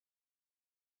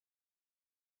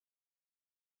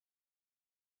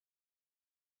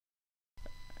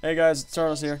Hey guys, it's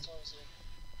Turtles here.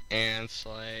 And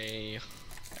Slay.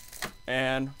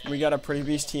 And we got a pretty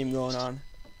beast team going on.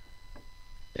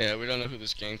 Yeah, we don't know who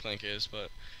this Gangplank is, but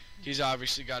he's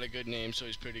obviously got a good name, so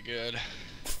he's pretty good.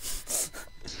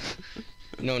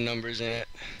 No numbers in it.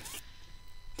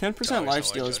 10%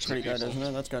 Always lifesteal is judge pretty the good, people. isn't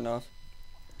it? That's good enough.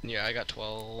 Yeah, I got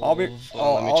 12. I'll Let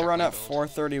me check run my at build.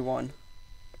 431. I'm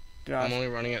God, only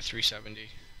running at 370.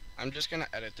 I'm just gonna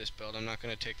edit this build. I'm not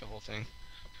gonna take the whole thing.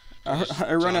 I run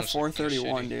at It's honestly kinda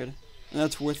 431, shitty. dude. And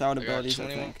that's without I got abilities, I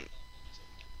 21, think.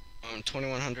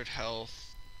 2100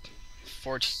 health.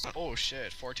 14. Oh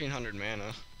shit, 1400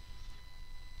 mana.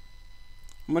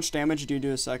 How much damage do you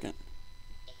do a second?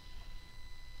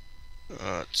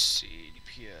 Let's see,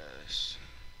 DPS.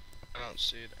 I don't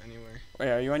see it anywhere.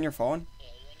 Wait, are you on your phone?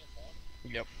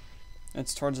 Yep.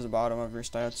 It's towards the bottom of your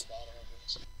stats.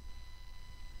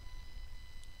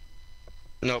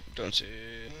 Nope, don't see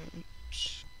it.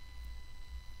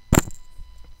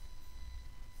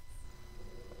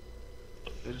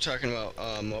 You're talking about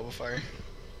mobile fire?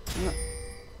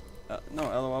 No,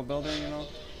 LOL builder, you know?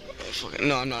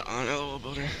 No, I'm not on LOL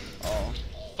builder. Oh.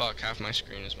 Fuck, half my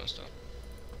screen is messed up.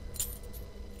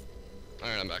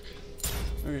 Alright, I'm back.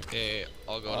 Okay. Hey,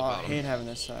 I'll go to the Oh, I bottom. hate having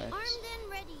this side. Armed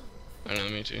and ready. I know,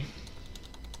 me too.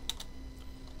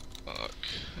 Fuck.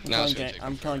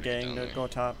 I'm telling gang to go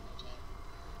top.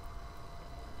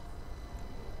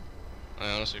 I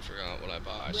honestly forgot what I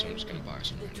bought, so I'm just gonna buy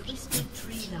some.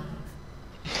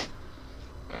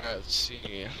 Alright, let's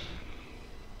see.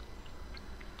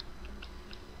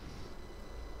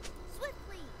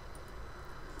 Swiftly.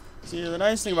 See, the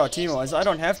nice thing about Teemo is I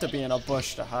don't have to be in a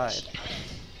bush to hide.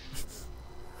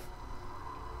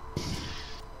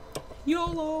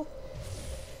 YOLO!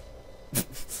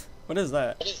 What is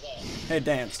that? Hey,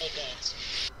 dance.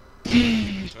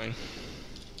 It's fine.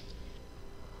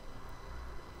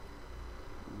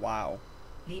 Wow.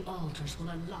 The altars will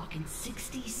unlock in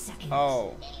 60 seconds.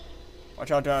 Oh.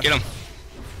 Watch out, Josh. Get him!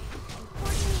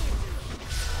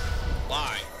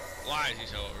 Why? Why is he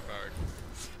so overpowered?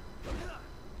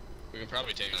 We can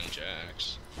probably take on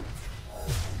Jax.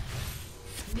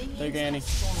 Big Annie.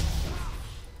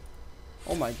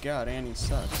 Oh my god, Annie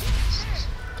sucks.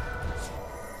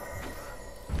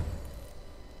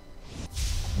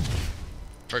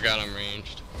 Forgot I'm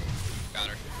ranged. Got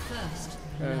her.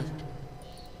 First,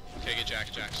 Okay, get Jax,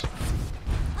 Jax.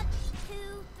 1,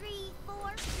 2, 3,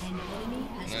 4. an enemy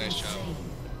has Nice been job. slain.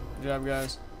 Good job,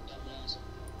 guys.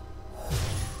 Oh,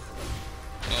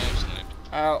 I'm sniped.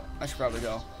 Ow. I should probably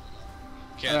go.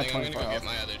 Okay, I I got think I'm gonna 24 go get health.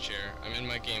 my other chair. I'm in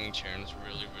my gaming chair and it's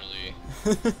really,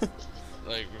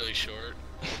 like, really short.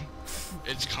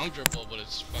 It's comfortable, but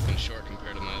it's fucking short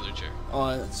compared to my other chair. Oh,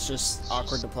 it's just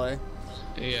awkward to play.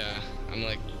 Yeah, I'm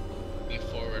like looking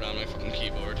forward on my fucking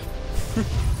keyboard.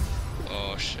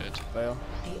 Oh shit. Fail.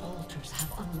 The altars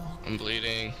have unlocked. I'm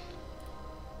bleeding.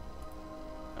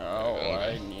 Oh,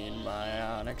 I need my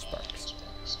Onyx Sparks.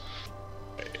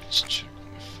 Wait, let's check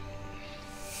my phone.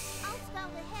 I'll spout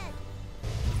ahead.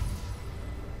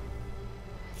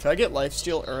 Should I get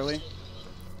lifesteal early?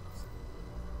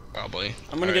 Probably.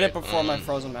 I'm gonna get it Alright, before my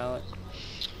frozen mallet.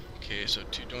 Okay, so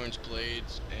 2 Dorn's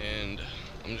blades, and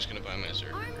I'm just gonna buy my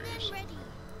Zerg Armed Graves. and ready.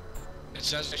 It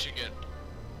says I should get,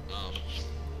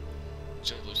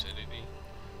 lucidity.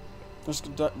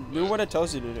 Just do what it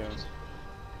tells you to do.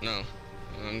 No,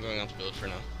 I'm going off the build for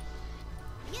now.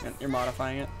 Yes, You're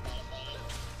modifying it.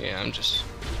 Yeah, I'm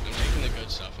taking the good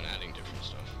stuff and adding different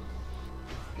stuff.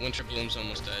 Winter Bloom's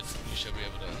almost dead. You should be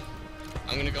able to.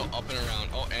 I'm gonna go up and around.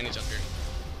 Oh, Annie's up here.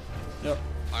 Yep.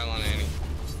 Pile on Annie.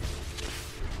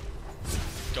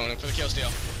 Going in for the kill steal.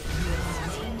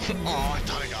 Oh, I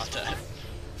thought I got that.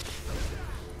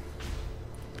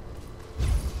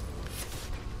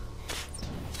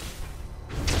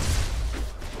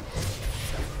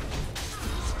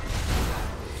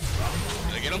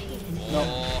 Did I get him?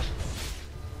 Oh.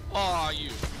 Oh, you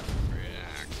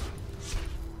frick.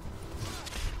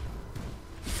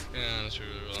 Yeah, that's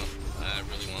really, I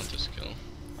really want this kill.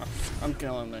 I'm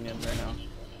killing minions right now.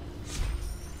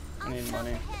 I I'll need spout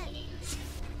money. ahead.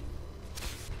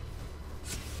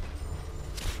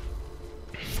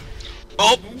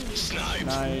 Oh! Sniped!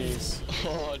 Nice.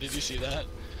 Oh, did you see that?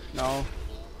 No.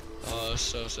 Oh,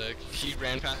 so sick. He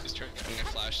ran past his turret and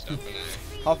I flashed up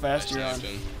and How I fast are you on?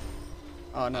 sniped him.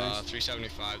 Oh, nice.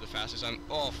 375, the fastest I'm.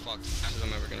 Oh fuck, the fastest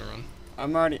I'm ever gonna run.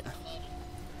 I'm already.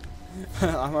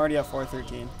 I'm already at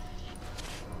 413.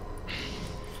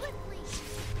 Swiftly.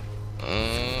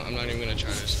 I'm not even gonna try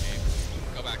to escape.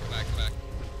 Go back, go back, go back.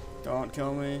 Don't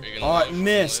kill me. Are you gonna Oh, live? it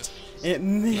missed. It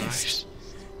missed. Nice.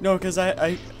 No, because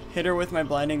I hit her with my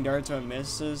blinding dart, so it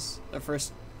misses the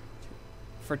first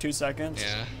for 2 seconds?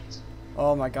 Yeah.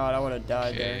 Oh my god, I would have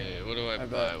died there. Okay, what do I I buy?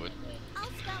 bet. With... I'll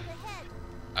scout ahead.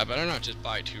 I better not just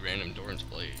buy 2 random Doran's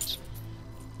blades.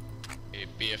 A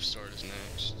BF sword is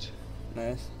next.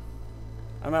 Nice.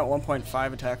 I'm at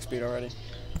 1.5 attack speed already.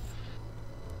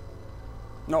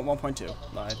 No, 1.2.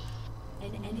 Lied.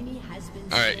 An enemy has been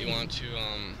Alright, slain. you want to,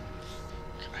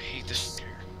 I hate this.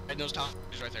 Red nose top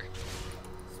is right there.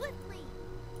 Swiftly.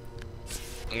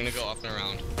 I'm gonna go up and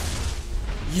around.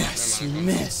 Yes, Never you mind,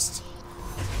 I'm going. missed.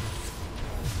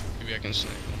 Maybe I can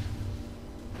snipe him.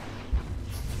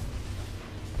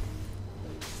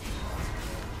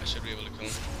 I should be able to kill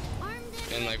him. Armed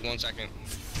and In like 1 second.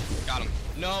 Got him.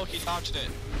 No, he dodged it.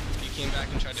 He came back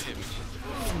and tried to hit me.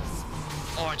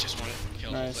 Oh, I just wanted to kill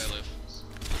him. Nice. Hopefully I live.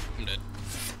 I'm dead.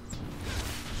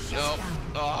 No.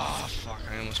 Oh, fuck.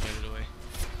 I almost made it away.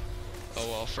 Oh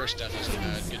well, first death isn't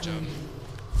bad. Good job.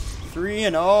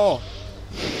 3-0.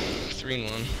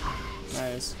 3-1.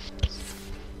 Nice.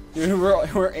 Dude,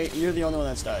 you're the only one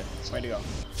that's died. Way to go.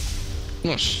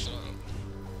 Oh, shut up.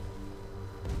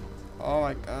 Oh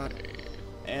my god.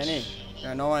 Annie,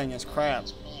 you're annoying as crap.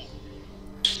 1,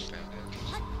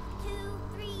 2,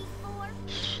 3, 4.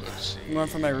 Let's see. I'm going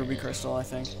for my ruby crystal, I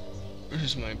think.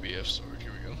 Where's my BF sword?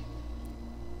 Here we go.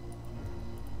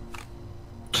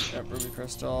 Yep, ruby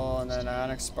crystal, and then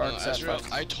onyx sparks. At Ezreal.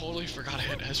 5. I totally forgot I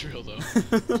had Ezreal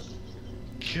though.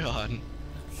 God.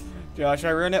 Josh,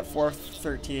 I ran at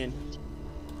 413,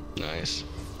 Nice.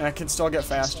 and I can still get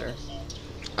faster.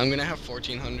 I'm gonna have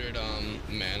 1400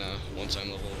 mana once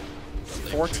I'm level.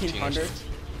 Like 1400? 15 or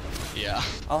something. Yeah.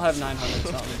 I'll have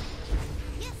 900 something.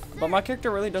 Yes, sir. But my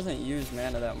character really doesn't use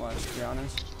mana that much, to be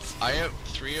honest. I have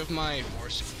 3 out of my 4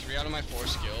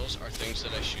 skills are things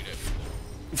that I shoot at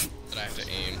people that I have to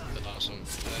aim. That's awesome. And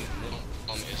then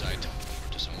one is I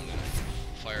talk to someone and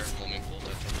fire a homing bolt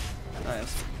at them.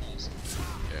 Nice.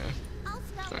 Yeah. I'll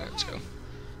scout Alright, let's go. ahead.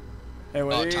 Hey,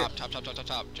 what Oh, are you?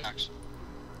 top, Jax.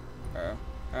 Oh.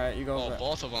 Alright, you go Oh, for it.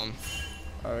 both of them.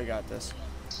 Oh, we got this.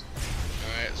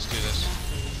 Alright, let's do this.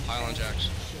 Pile on Jax.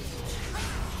 1,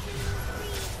 2, 3,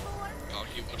 4. Oh,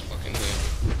 he would fucking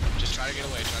hit. Just try to get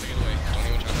away, Don't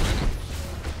even try to find him.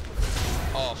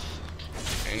 Oh,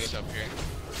 fuck. And he's up here.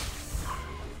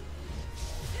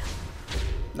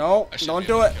 No, I should don't be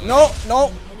do able to it. kill No, him. no.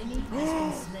 An enemy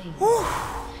has been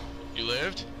slain. You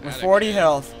lived? With Atta 40 kid.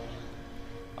 health.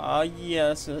 Oh, yeah,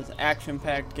 this is an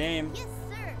action-packed game. Yes,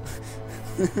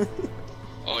 sir.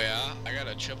 Oh yeah, I got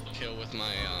a triple kill with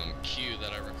my Q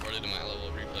that I recorded in my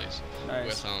level replays.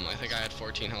 Nice. With I think I had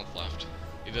 14 health left.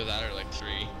 Either that or like 3.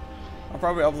 I'll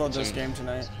probably upload this Some- game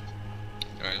tonight,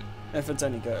 Alright. if it's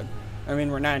any good. I mean,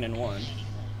 we're 9-1.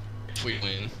 If we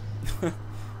win,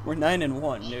 We're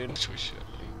 9-1, dude. which we should.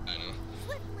 I know.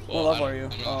 Swiftly. What level I don't- are you? I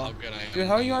don't know Oh. how good I am. Dude,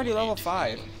 how are you I'm already level 18.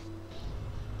 5?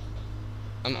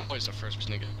 I'm always the first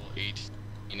person to get level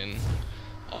 18 and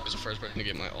always the first person to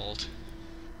get my ult.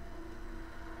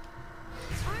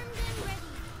 Armed and ready.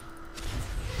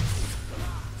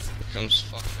 Here comes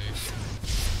fuckface.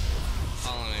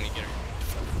 Hold on, I need to get her.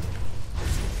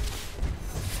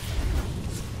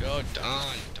 Go,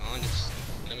 Dawn. Dawn is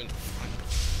not even fun.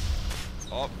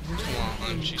 Oh, come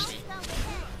on, she's me. I'll scout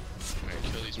ahead.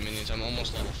 Alright, kill these minions. I'm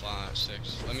almost level 5,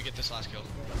 6. Let me get this last kill.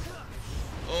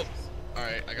 Oh,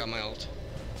 alright, I got my ult.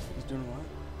 He's doing what?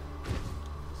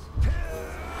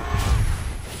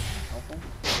 Helpful?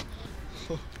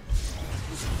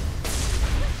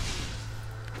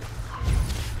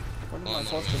 What am I Oh,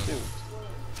 supposed no, to do?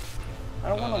 I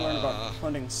don't want to learn about Uh.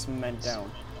 hunting cement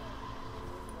down.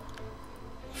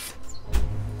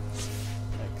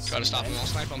 Like Gotta stop him, cement? I'll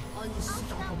snipe him.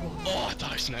 Unstoppable. Oh, I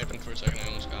thought I sniped him for a second, I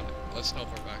almost got it. Let's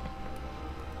teleport back.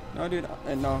 No, dude.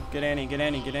 No, get Annie, get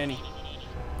Annie, get Annie.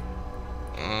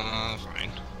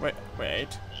 Fine. Wait.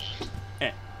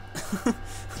 Eh.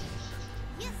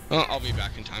 Yes, Well, I'll be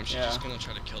back in time. She's Yeah. just gonna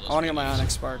try to kill those I want to get my minions.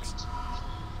 onyx sparks.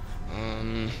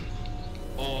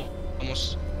 Oh,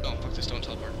 almost. Oh, fuck this, don't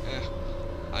teleport.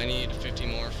 I need 50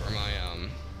 more for my,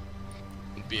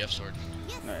 BF sword.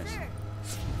 yes, Nice. sir.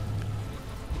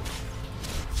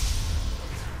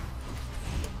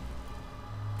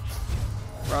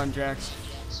 Run, Jax.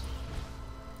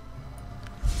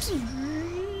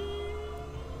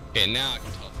 Okay, now I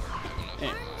can teleport. I have enough Yeah.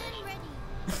 for Armed my and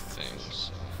ready. things.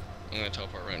 So I'm gonna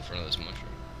teleport right in front of this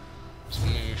mushroom. This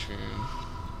mushroom.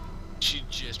 She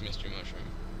just missed your mushroom.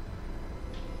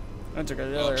 I took a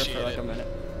Oh, there she for hit like it. a minute.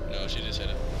 No, she just hit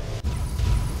it.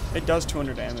 It does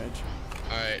 200 damage.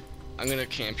 Alright, I'm gonna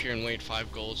camp here and wait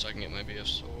 5 gold so I can get my BF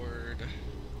sword.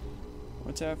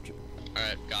 What's after?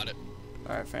 Alright, got it.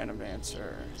 Alright, Phantom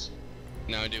Dancer.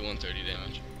 Now I do 130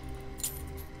 damage.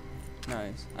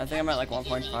 Nice. I think I'm at like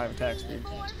 1.5 attack speed.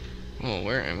 Oh,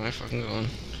 where am I fucking going?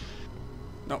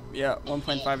 Nope, yeah,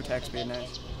 1.5 attack speed,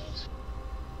 nice.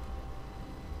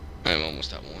 I'm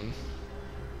almost at 1.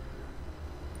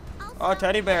 Oh,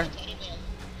 teddy bear.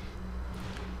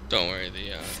 Don't worry,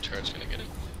 the turret's gonna get it.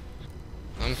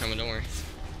 I'm coming, don't worry.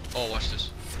 Oh, watch this.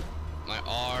 My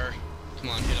R. Come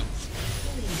on, hit him.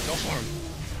 Go for him.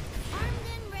 Armed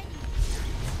and ready.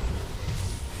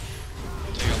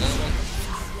 Take out one of them.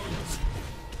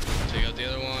 Take out the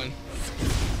other one.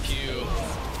 Q.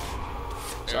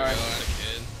 There Sorry. we go, I had a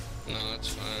kid. No, it's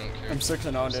fine, I don't care. I'm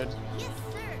 6-0, dude. Yes,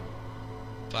 sir.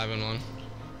 5 and 1.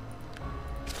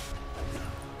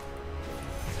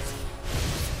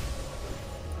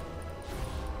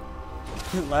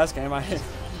 Last game, I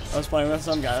was playing with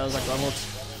some guy that was like level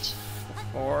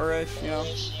 4-ish, you know?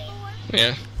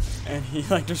 Yeah. And he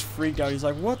like just freaked out. He's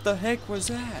like, "What the heck was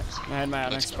that?" And I had my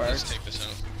Let's Onyx take Sparks. this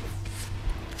out.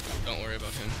 Don't worry about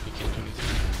him. He can't do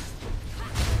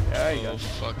anything. There you Oh, go.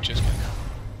 fuck, just kidding.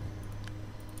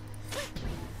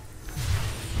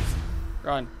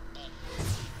 Run.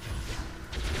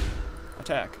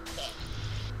 Attack.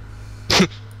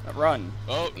 Run.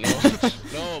 Oh, no.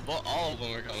 No, but all of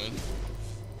them are coming.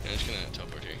 I'm just gonna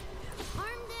teleport here.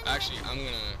 Armed and Actually, I'm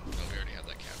gonna... No, we already have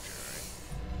that capture, alright.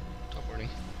 Teleporting.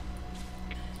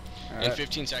 In Alright.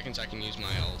 15 seconds, I can use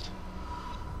my ult.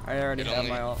 I already It have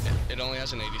only, my ult. it only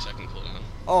has an 80-second cooldown.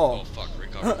 Oh, Oh, fuck.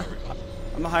 Recover, recover, recover.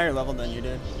 I'm a higher level than you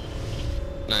did.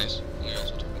 Nice. We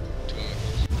also took 2 of my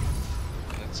kills.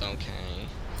 That's okay.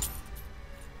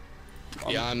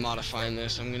 Yeah, I'm modifying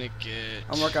this. I'm gonna get...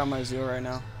 I'm working on my Zeal right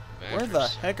now. Where the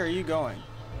Backers. heck are you going?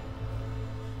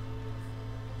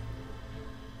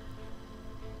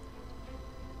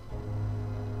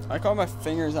 I call my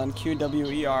fingers on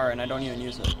QWER and I don't even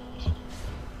use it.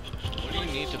 What do you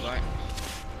need to buy?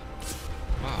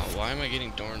 Wow, why am I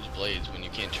getting Dorn's blades when you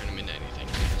can't turn them into anything?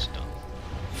 It's dumb.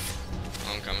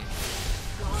 Oh, I'm coming.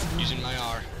 Using my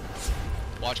R.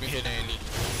 Watch me hit Andy.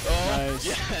 Oh, Nice.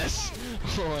 yes!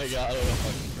 Oh my god, what a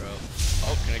fucking pro.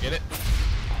 Oh, can I get it?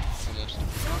 Almost.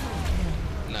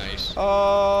 Nice.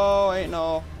 Oh, ain't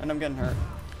no. And I'm getting hurt.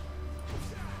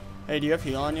 Hey, do you have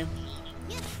heal on you?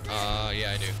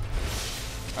 Yeah, I do.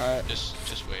 Alright. Just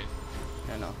wait.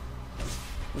 Yeah, no.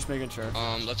 Just making sure.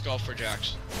 Let's go for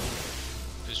Jax.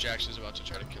 Because Jax is about to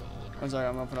try to kill the One second,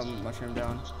 I'm gonna put a mushroom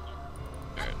down.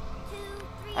 Alright.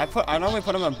 2, 3. I normally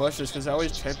put them in bushes because I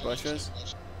always trip bushes.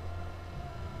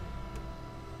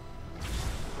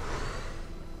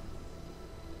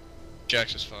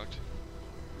 Jax is fucked.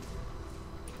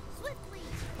 Swiftly.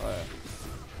 But,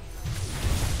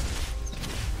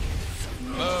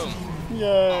 Boom!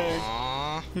 yay!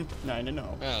 Aww.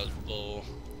 9-0. That was bull.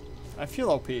 I feel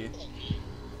OP. Yeah,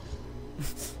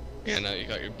 now you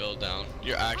got your build down.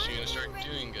 You're actually gonna start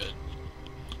doing good.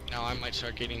 Now I might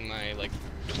start getting my like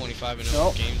 25 and 0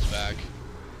 Nope. games back.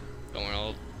 Don't worry,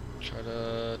 I'll try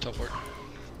to teleport.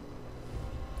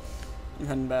 I'm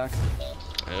heading back.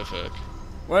 Oh fuck.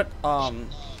 What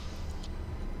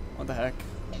the heck?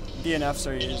 DNFs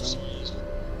are you using?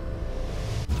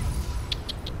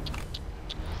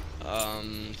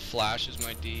 Flash is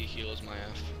my D, heal is my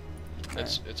F.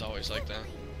 It's always like that.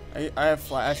 I have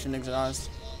flash and exhaust.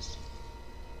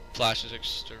 Flash is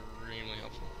extremely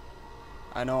helpful.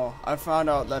 I know. I found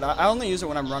out that I only use it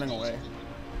when I'm running away.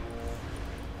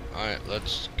 Alright,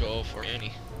 let's go for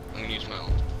Annie. I'm gonna use my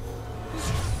ult.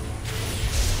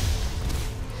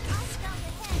 I'll spell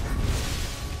the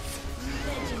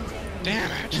head.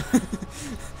 Damn it!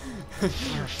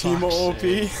 For Team fuck's OP.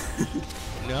 sake.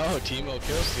 No, Teemo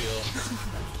kill steal.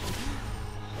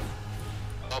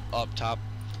 Up top.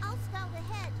 I'll spell the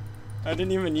head. I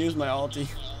didn't even use my ulti.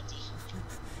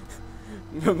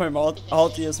 My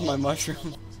ulti is my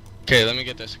mushroom. Okay, let me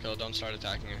get this kill. Don't start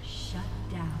attacking her. Shut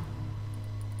down.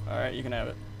 Alright, you can have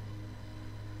it.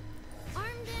 Armed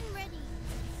and ready.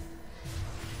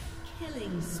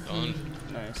 Killing spree. Done.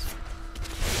 Nice.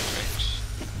 Thanks.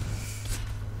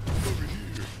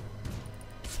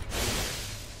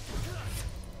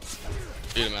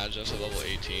 Dude, imagine that's a level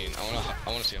 18. I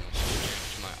wanna see how much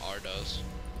damage my R does.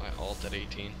 My ult at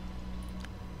 18.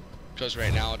 Because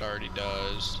right now it already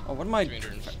does. Oh, what am I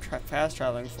 300 fast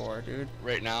traveling for, dude?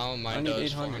 Right now mine I need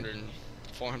does 800.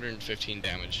 415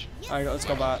 damage. Alright, let's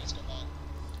go bot.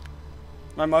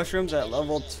 My mushrooms at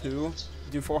level 2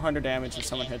 do 400 damage if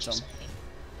someone hits them.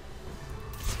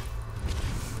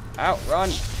 Out, run!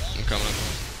 I'm coming.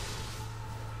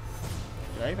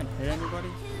 Did I even hit anybody?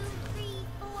 2, 3,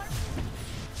 4.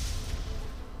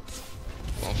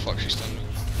 Oh fuck, she stunned me.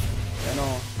 I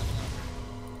know.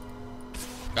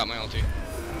 Got my ulti.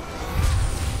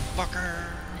 Fucker.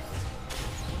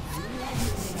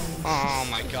 Oh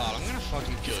my god, I'm gonna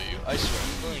fucking kill you. I swear,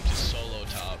 I'm going to solo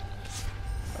top.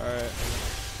 Alright.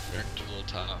 Director little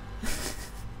top.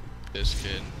 This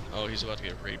kid. Oh, he's about to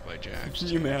get raped by Jax.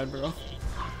 You mad, bro?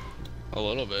 A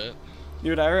little bit.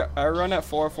 Dude, I run at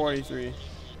 443.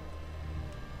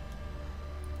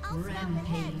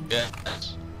 Rampage. Yeah.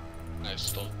 I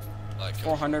stole like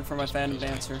 400 for my Phantom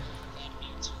Dancer.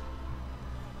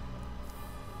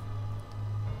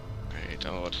 Alright,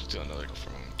 I'm about to do another go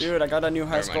from. Dude, I got a new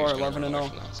high Never mind, score, he's gonna 11 run and away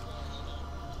 0.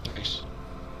 from that. Nice.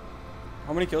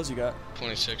 How many kills you got?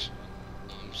 26.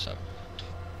 7.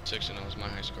 6 and 0 is my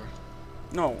high score.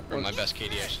 No. Or my best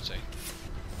KD, I should say.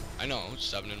 I know, it's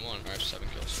 7 and 1. I have 7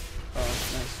 kills. Oh,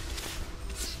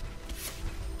 nice.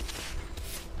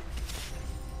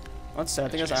 What's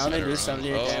sad thing is I only do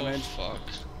 78 damage. Oh,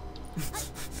 fuck.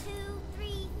 2,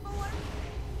 3, 4.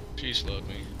 She slowed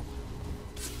me.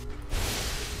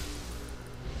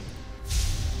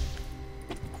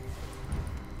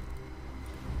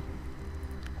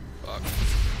 Fuck.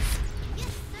 Yes,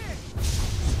 sir.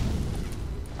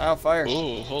 I'll fire.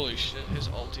 Ooh, holy shit, his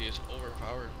ulti is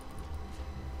overpowered.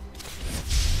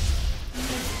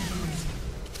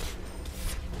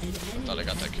 Thought I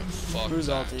got that kill. Fuck Who's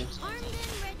that. ulti? Armed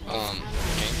and ready.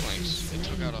 Gangplanks. It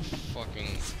took out a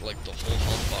fucking, like, the whole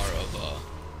health bar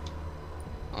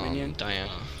of, Minion?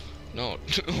 Diana. No,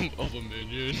 of a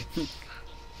minion. Swiftly.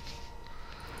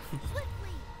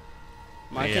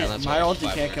 My, Yeah, that's my like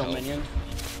ulti can't 500 kill health. minion.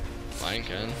 Mine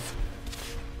can.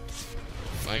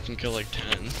 Mine can kill like 10. I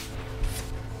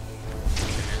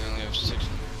only have 6.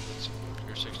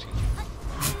 Or 16.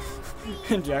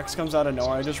 Jax comes out of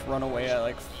nowhere. I just run away at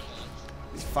like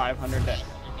 500 damage.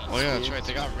 Oh yeah, that's right.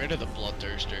 They got rid of the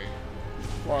Bloodthirster.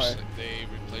 Why? They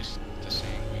replaced the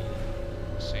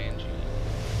Sanji.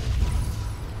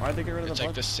 Why'd they get rid of It's the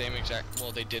like blood? the same exact.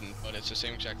 Well, they didn't, but it's the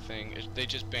same exact thing. They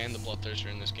just banned the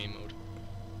Bloodthirster in this game mode.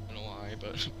 I don't know why,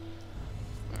 but.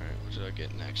 Alright, what did I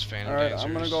get next? Phantom Alright, Dancers.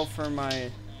 I'm gonna go for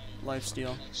my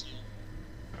lifesteal.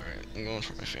 Alright, I'm going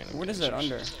for my Phantom What is it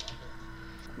Dancers. under?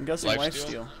 I'm guessing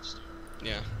Lifesteal? lifesteal.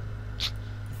 Yeah.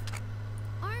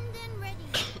 Armed and ready.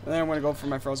 And then I'm gonna go for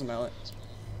my frozen mallet.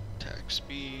 Attack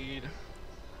speed.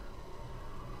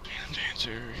 Phantom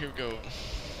Dancer, here we go. Your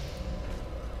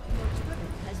turret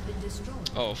has been destroyed.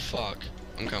 Oh fuck.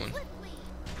 I'm coming. Swiftly.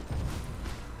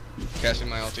 Casting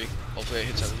my ulti. Hopefully it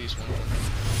hits at least one.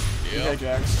 Okay, Yep.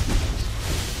 Jax.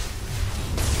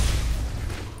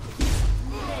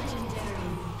 Legendary.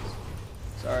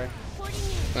 Sorry. Reporting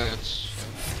in. That's.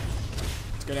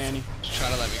 It's good, Annie. Just try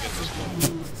to let me get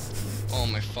this kill. Oh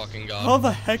my fucking god. How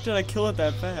the heck did I kill it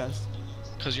that fast?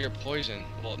 Cause you're poison.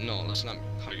 Well, no, that's not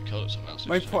how you kill it. Somehow. So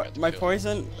My just never got the my kill.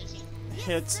 poison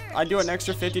hits. I do an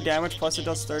extra 50 damage plus it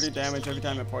does 30 damage every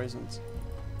time it poisons.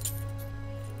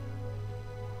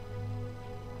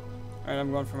 Alright,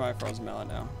 I'm going for my frozen mallet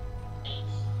now.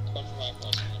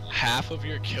 Half of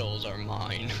your kills are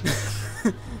mine.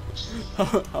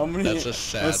 How many That's a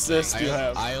sad assists thing. do you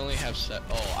have? I only have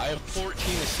I have 14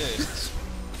 assists.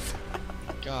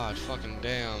 God fucking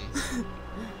damn.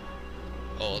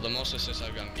 Oh, the most assists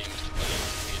I've gotten in game is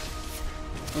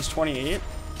 28. It was 28?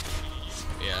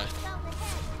 Yeah. Spell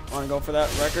ahead. Wanna go for that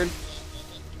record?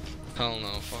 Hell no.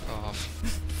 Fuck off.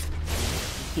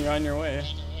 You're on your way.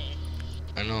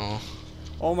 I know.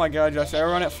 Oh my god, Josh, I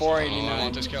run at Oh, I 489.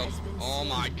 want this kill. Oh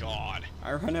my god.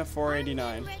 I run at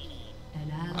 489. Ready.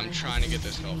 An ally I'm trying to get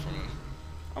this kill from him.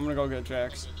 I'm gonna go get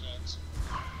Jax.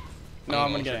 No,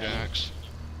 I'm gonna going get for Annie. Jax.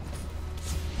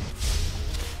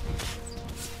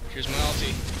 Here's my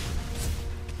ulti.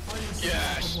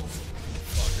 Yes!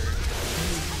 Fucker.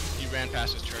 He ran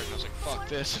past his turret and I was like, fuck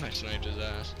this, and I sniped his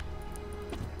ass.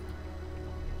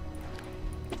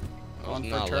 I was Going for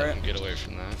not turret. letting him get away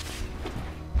from that.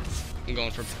 I'm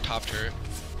going for top turret.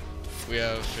 We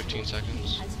have 15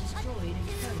 seconds. has destroyed a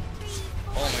turret.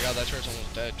 Oh my god, that turret's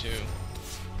almost dead too.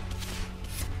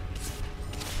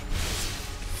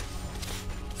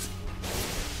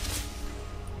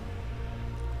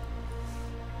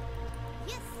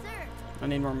 Yes, sir. I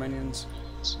need more minions.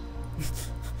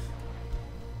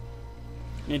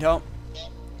 Need help?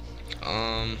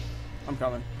 Um, I'm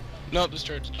coming. nope, this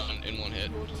turret's done in one hit.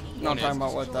 No, I'm talking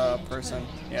about with the person.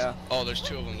 Yeah. Oh, there's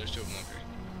two of them,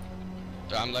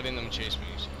 okay. I'm letting them chase me,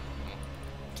 so.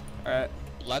 Alright.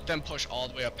 Let them push all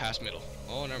the way up past middle.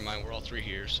 Oh, never mind, we're all three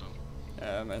here, so.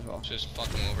 Yeah, might as well. Just fuck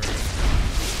them over. I'll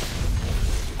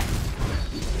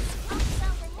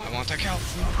spell I ahead. want that kill.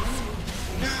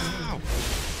 No!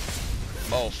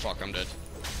 Oh, fuck, I'm dead.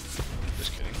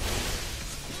 Just kidding.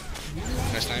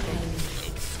 Can I snipe him?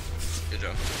 Nope. Good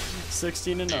job.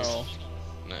 16 and 0.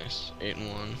 Nice. 8 and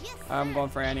 1. Yes, I'm going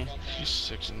for Annie. She's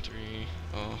 6 and 3.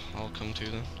 Oh, I'll come too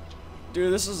then.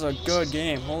 Dude, this is a good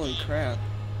game. Holy crap.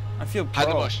 I feel Hide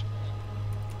the pro. bush.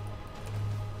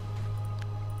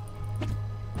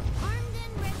 armed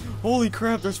and ready. Holy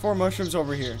crap, there's 4 mushrooms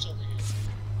over here.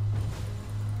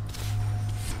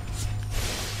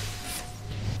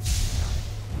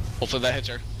 Hopefully that hits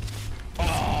her.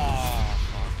 Oh,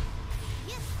 fuck.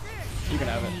 Yes, sir. You can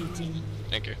have it. Dominating.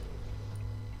 Thank you.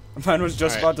 Mine was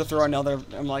just Alright. about to throw another.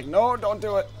 I'm like, no, don't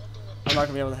do it. I'm not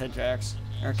gonna be able to hit Jax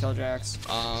or kill Jax.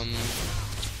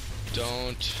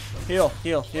 Don't Heal,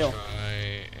 heal, heal.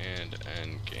 try and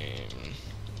end game.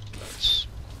 That's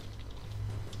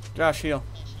Josh, heal.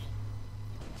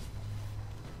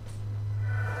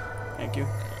 Thank you.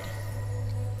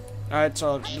 Alright,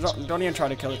 so don't even try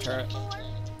to kill the turret.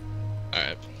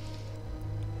 alright.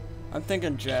 I'm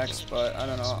thinking Jax, but I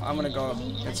don't know. I'm gonna go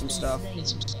get some stuff.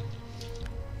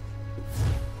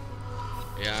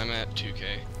 Yeah, I'm at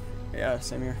 2k. Yeah,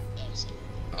 same here.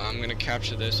 I'm gonna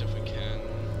capture this if we can,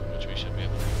 which we should be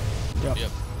able to. Yep.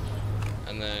 Yep.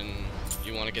 And then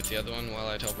you want to get the other one while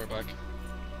I teleport back?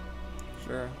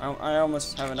 Sure. I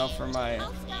almost have enough for my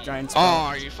giant Oh, spell.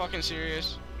 are you fucking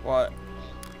serious? What?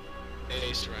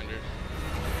 They surrendered.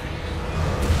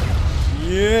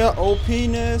 Yeah,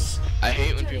 OP-ness. I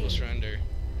hate when people surrender.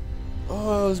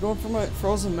 Oh, I was going for my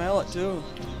frozen mallet too.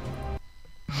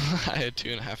 I had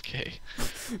 2.5k.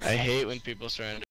 I hate when people surrender.